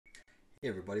Hey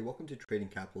everybody, welcome to Trading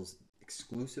Capital's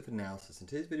exclusive analysis. In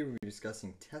today's video, we'll be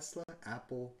discussing Tesla,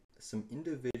 Apple, some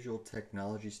individual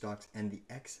technology stocks, and the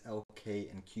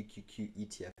XLK and QQQ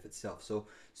ETF itself. So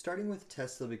starting with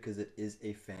Tesla because it is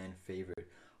a fan favorite.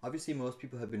 Obviously, most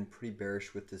people have been pretty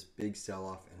bearish with this big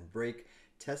sell-off and break.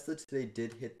 Tesla today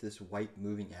did hit this white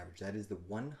moving average. That is the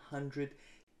 100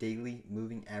 daily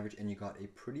moving average, and you got a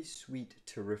pretty sweet,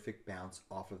 terrific bounce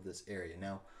off of this area.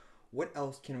 Now, what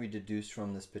else can we deduce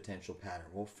from this potential pattern?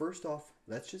 Well, first off,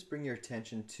 let's just bring your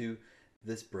attention to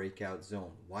this breakout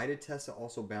zone. Why did Tesla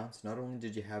also bounce? Not only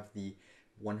did you have the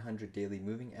 100 daily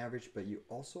moving average, but you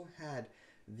also had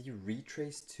the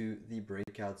retrace to the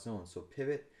breakout zone. So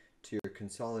pivot to your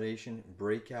consolidation,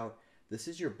 breakout. This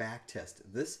is your back test.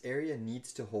 This area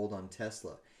needs to hold on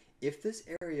Tesla. If this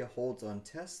area holds on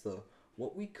Tesla,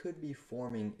 what we could be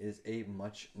forming is a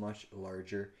much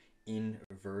larger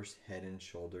inverse head and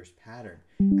shoulders pattern.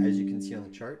 As you can see on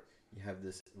the chart, you have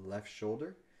this left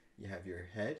shoulder, you have your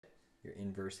head, your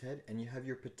inverse head, and you have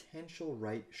your potential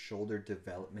right shoulder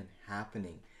development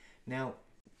happening. Now,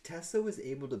 Tesla was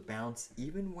able to bounce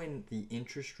even when the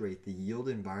interest rate, the yield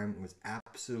environment was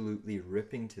absolutely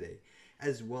ripping today,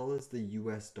 as well as the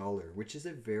US dollar, which is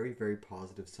a very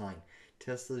positive sign.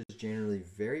 Tesla is generally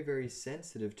very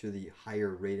sensitive to the higher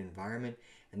rate environment,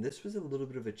 and this was a little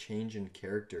bit of a change in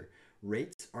character.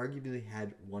 Rates arguably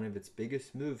had one of its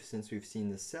biggest moves since we've seen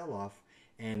the sell-off,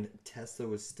 and Tesla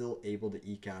was still able to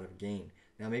eke out a gain.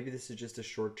 Now maybe this is just a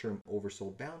short-term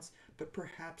oversold bounce, but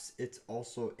perhaps it's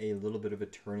also a little bit of a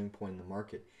turning point in the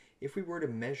market. If we were to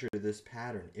measure this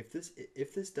pattern, if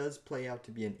this does play out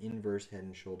to be an inverse head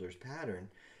and shoulders pattern,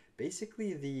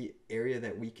 basically the area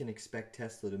that we can expect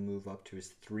Tesla to move up to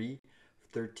is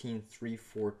 313,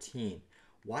 314.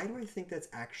 Why do I think that's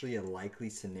actually a likely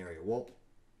scenario? Well,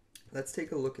 let's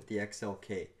take a look at the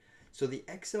XLK. So the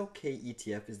XLK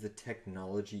ETF is the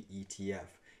technology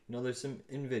ETF. You know, there's some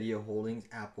nvda holdings,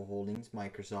 Apple holdings,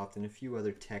 Microsoft, and a few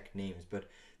other tech names,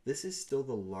 but this is still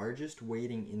the largest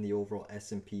weighting in the overall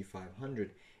S&P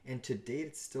 500, and to date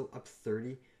it's still up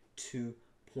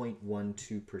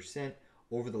 32.12%.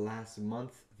 Over the last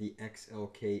month, the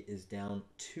XLK is down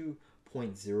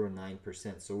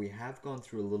 2.09%. So we have gone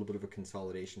through a little bit of a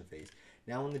consolidation phase.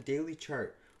 Now on the daily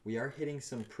chart, we are hitting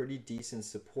some pretty decent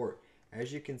support.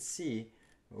 As you can see,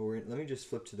 let me just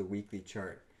flip to the weekly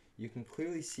chart. You can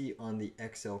clearly see on the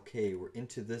XLK, we're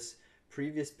into this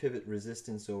previous pivot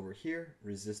resistance over here,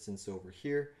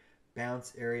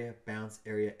 bounce area,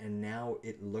 and now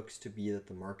it looks to be that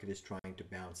the market is trying to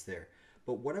bounce there.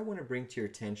 But what I want to bring to your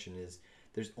attention is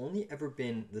there's only ever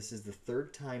been, this is the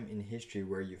third time in history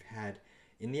where you've had,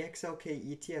 in the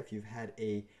XLK ETF, you've had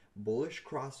a bullish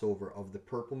crossover of the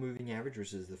purple moving average,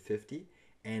 which is the 50,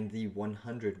 and the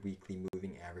 100 weekly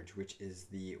moving average, which is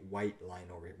the white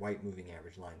line over here, white moving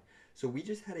average line. So we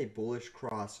just had a bullish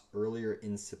cross earlier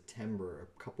in September, a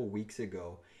couple weeks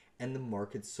ago, and the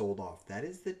market sold off. That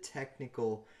is the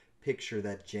technical picture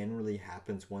that generally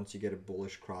happens once you get a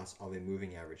bullish cross of a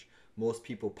moving average. Most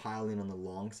people pile in on the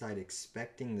long side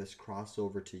expecting this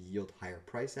crossover to yield higher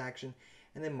price action,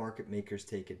 and then market makers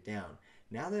take it down.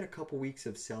 Now that a couple weeks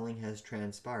of selling has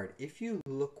transpired, if you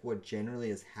look what generally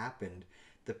has happened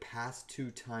the past two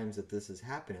times that this has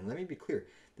happened, and let me be clear,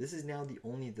 this is now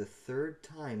only the third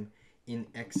time in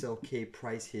XLK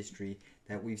price history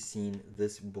that we've seen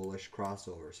this bullish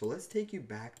crossover. So let's take you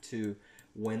back to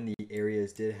when the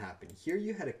areas did happen. Here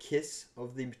you had a kiss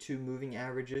of the two moving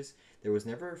averages. There was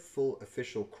never a full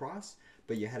official cross,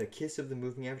 but you had a kiss of the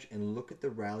moving average, and look at the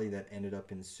rally that ended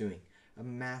up ensuing. A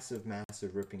massive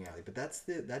ripping rally, but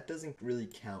that doesn't really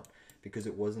count because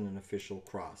it wasn't an official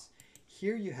cross.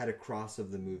 Here you had a cross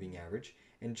of the moving average,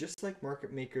 and just like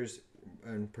market makers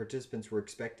and participants were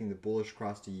expecting the bullish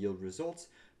cross to yield results,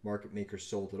 market makers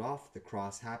sold it off, the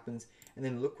cross happens, and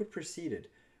then look what preceded.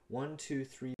 1, 2,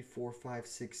 3, 4, 5,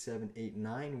 6, 7, 8,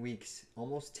 9 weeks,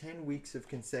 almost 10 weeks of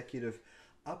consecutive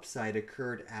upside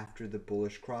occurred after the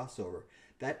bullish crossover.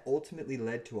 That ultimately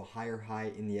led to a higher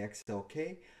high in the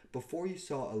XLK before you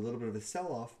saw a little bit of a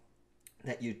sell-off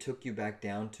that took you back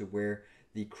down to where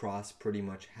the cross pretty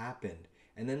much happened.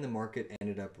 And then the market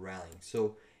ended up rallying.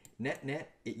 So net,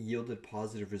 it yielded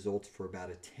positive results for about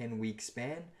a 10-week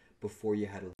span before you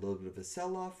had a little bit of a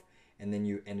sell-off, and then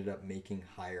you ended up making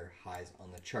higher highs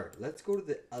on the chart. Let's go to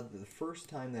the first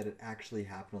time that it actually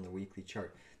happened on the weekly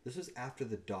chart. This was after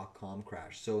the dot-com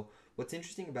crash. So what's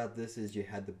interesting about this is you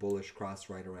had the bullish cross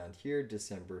right around here,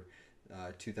 December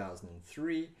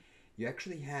 2003. You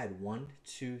actually had 1,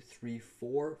 2, 3,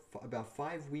 4, about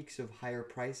 5 weeks of higher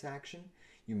price action.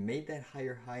 You made that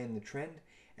higher high in the trend,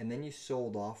 and then you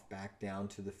sold off back down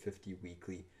to the 50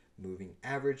 weekly moving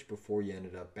average before you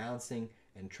ended up bouncing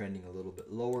and trending a little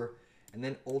bit lower. And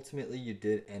then ultimately you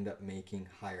did end up making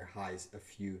higher highs a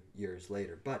few years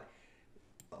later. But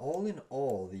all in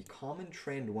all, the common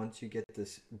trend once you get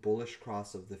this bullish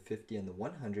cross of the 50 and the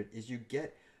 100 is you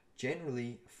get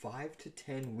generally 5 to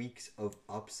 10 weeks of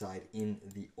upside in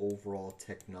the overall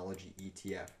technology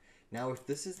ETF. Now, if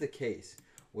this is the case,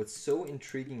 what's so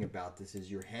intriguing about this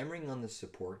is you're hammering on the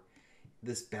support.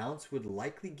 This bounce would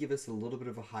likely give us a little bit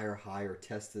of a higher high or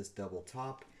test this double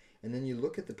top. And then you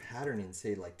look at the pattern and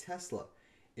say, like Tesla,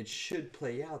 it should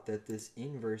play out that this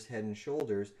inverse head and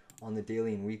shoulders on the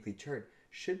daily and weekly chart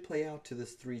should play out to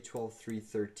this 312,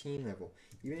 313 level.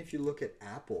 Even if you look at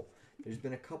Apple, there's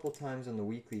been a couple times on the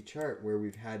weekly chart where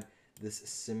we've had this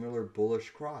similar bullish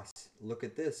cross. Look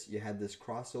at this. You had this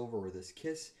crossover or this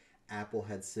kiss. Apple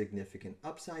had significant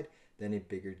upside, then a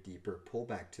bigger, deeper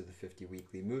pullback to the 50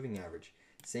 weekly moving average.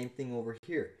 Same thing over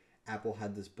here. Apple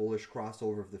had this bullish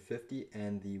crossover of the 50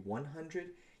 and the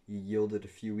 100. You yielded a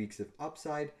few weeks of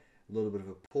upside, a little bit of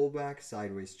a pullback,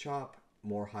 sideways chop,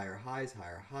 more higher highs,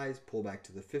 pullback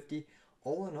to the 50.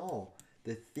 All in all,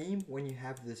 the theme when you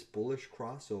have this bullish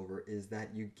crossover is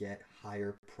that you get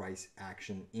higher price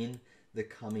action in the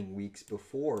coming weeks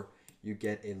before you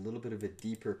get a little bit of a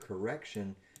deeper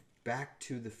correction back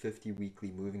to the 50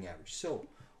 weekly moving average. So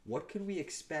what could we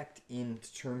expect in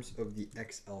terms of the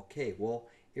XLK? Well,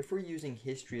 if we're using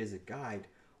history as a guide,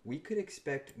 we could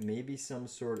expect maybe some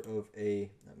sort of a,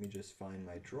 let me just find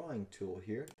my drawing tool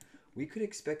here. We could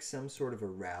expect some sort of a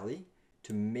rally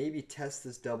to maybe test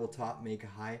this double top, make a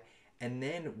high, and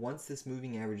then once this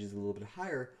moving average is a little bit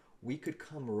higher, we could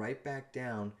come right back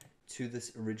down to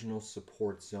this original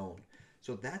support zone.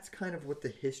 So that's kind of what the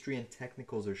history and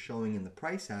technicals are showing in the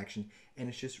price action, and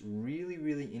it's just really,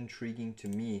 really intriguing to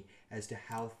me as to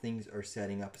how things are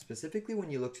setting up. Specifically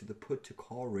when you look to the put to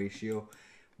call ratio,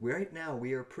 right now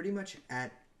we are pretty much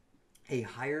at a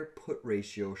higher put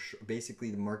ratio. Basically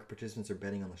the market participants are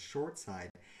betting on the short side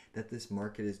that this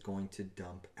market is going to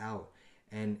dump out.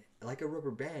 And like a rubber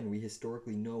band, we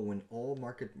historically know when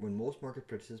most market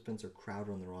participants are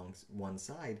crowded on the wrong one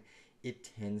side, it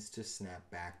tends to snap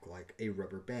back like a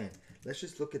rubber band. Let's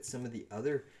just look at some of the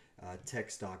other tech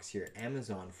stocks here.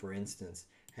 Amazon, for instance,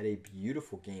 had a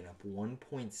beautiful gain up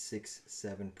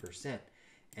 1.67%.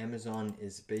 Amazon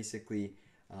is basically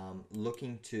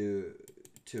looking to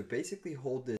basically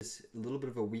hold this little bit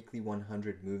of a weekly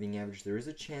 100 moving average. There is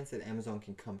a chance that Amazon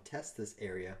can come test this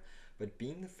area, but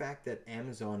being the fact that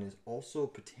Amazon is also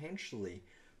potentially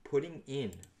putting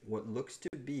in what looks to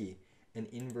be an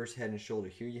inverse head and shoulder.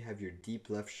 Here you have your deep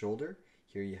left shoulder.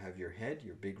 Here you have your head,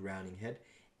 your big rounding head.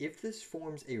 If this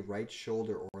forms a right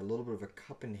shoulder or a little bit of a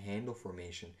cup and handle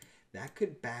formation, that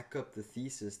could back up the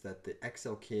thesis that the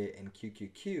XLK and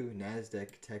QQQ, NASDAQ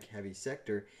tech heavy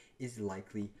sector, is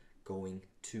likely going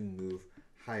to move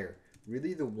higher.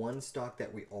 Really the one stock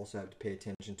that we also have to pay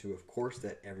attention to, of course,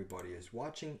 that everybody is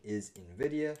watching is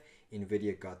nvda.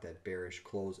 nvda got that bearish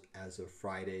close as of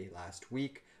Friday last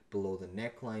week below the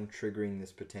neckline, triggering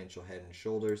this potential head and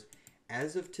shoulders.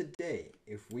 As of today,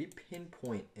 if we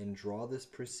pinpoint and draw this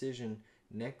precision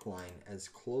neckline as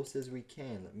close as we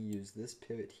can, let me use this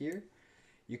pivot here,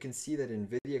 you can see that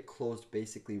nvda closed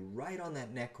basically right on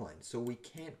that neckline. So we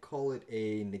can't call it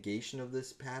a negation of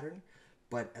this pattern,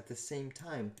 but at the same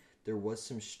time, there was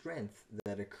some strength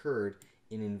that occurred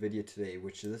in nvda today,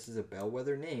 which this is a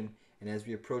bellwether name. And as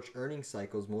we approach earnings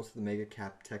cycles, most of the mega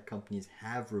cap tech companies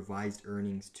have revised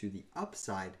earnings to the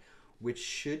upside, which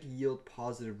should yield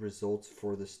positive results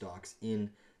for the stocks in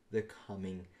the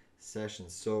coming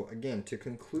sessions. So again, to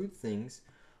conclude things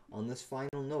on this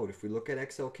final note, if we look at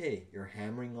XLK, you're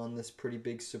hammering on this pretty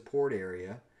big support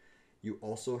area. You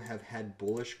also have had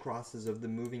bullish crosses of the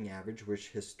moving average, which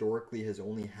historically has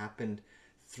only happened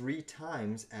 3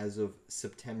 times as of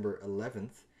September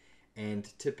 11th. And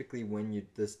typically when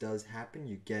this does happen,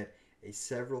 you get a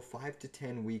 5 to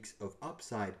 10 weeks of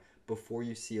upside before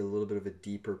you see a little bit of a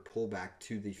deeper pullback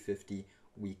to the 50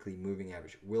 weekly moving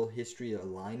average. Will history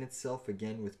align itself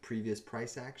again with previous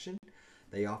price action?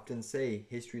 They often say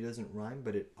history doesn't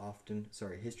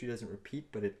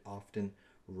repeat, but it often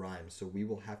rhymes. So we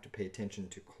will have to pay attention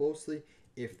to closely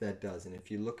if that does. And if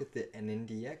you look at the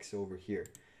NNDX over here,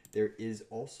 there is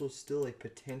also still a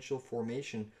potential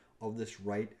formation of this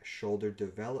right shoulder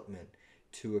development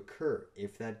to occur.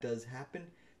 If that does happen,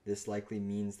 this likely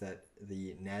means that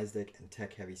the NASDAQ and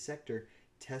tech heavy sector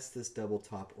tests this double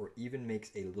top or even makes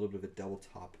a little bit of a double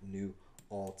top new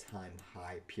all-time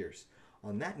high pierce.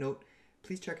 On that note,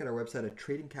 please check out our website at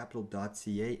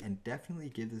tradingcapital.ca and definitely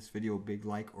give this video a big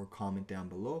like or comment down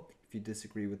below. If you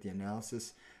disagree with the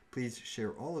analysis, please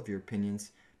share all of your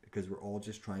opinions, because we're all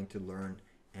just trying to learn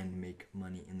and make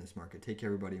money in this market. Take care,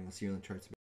 everybody, and we'll see you on the charts.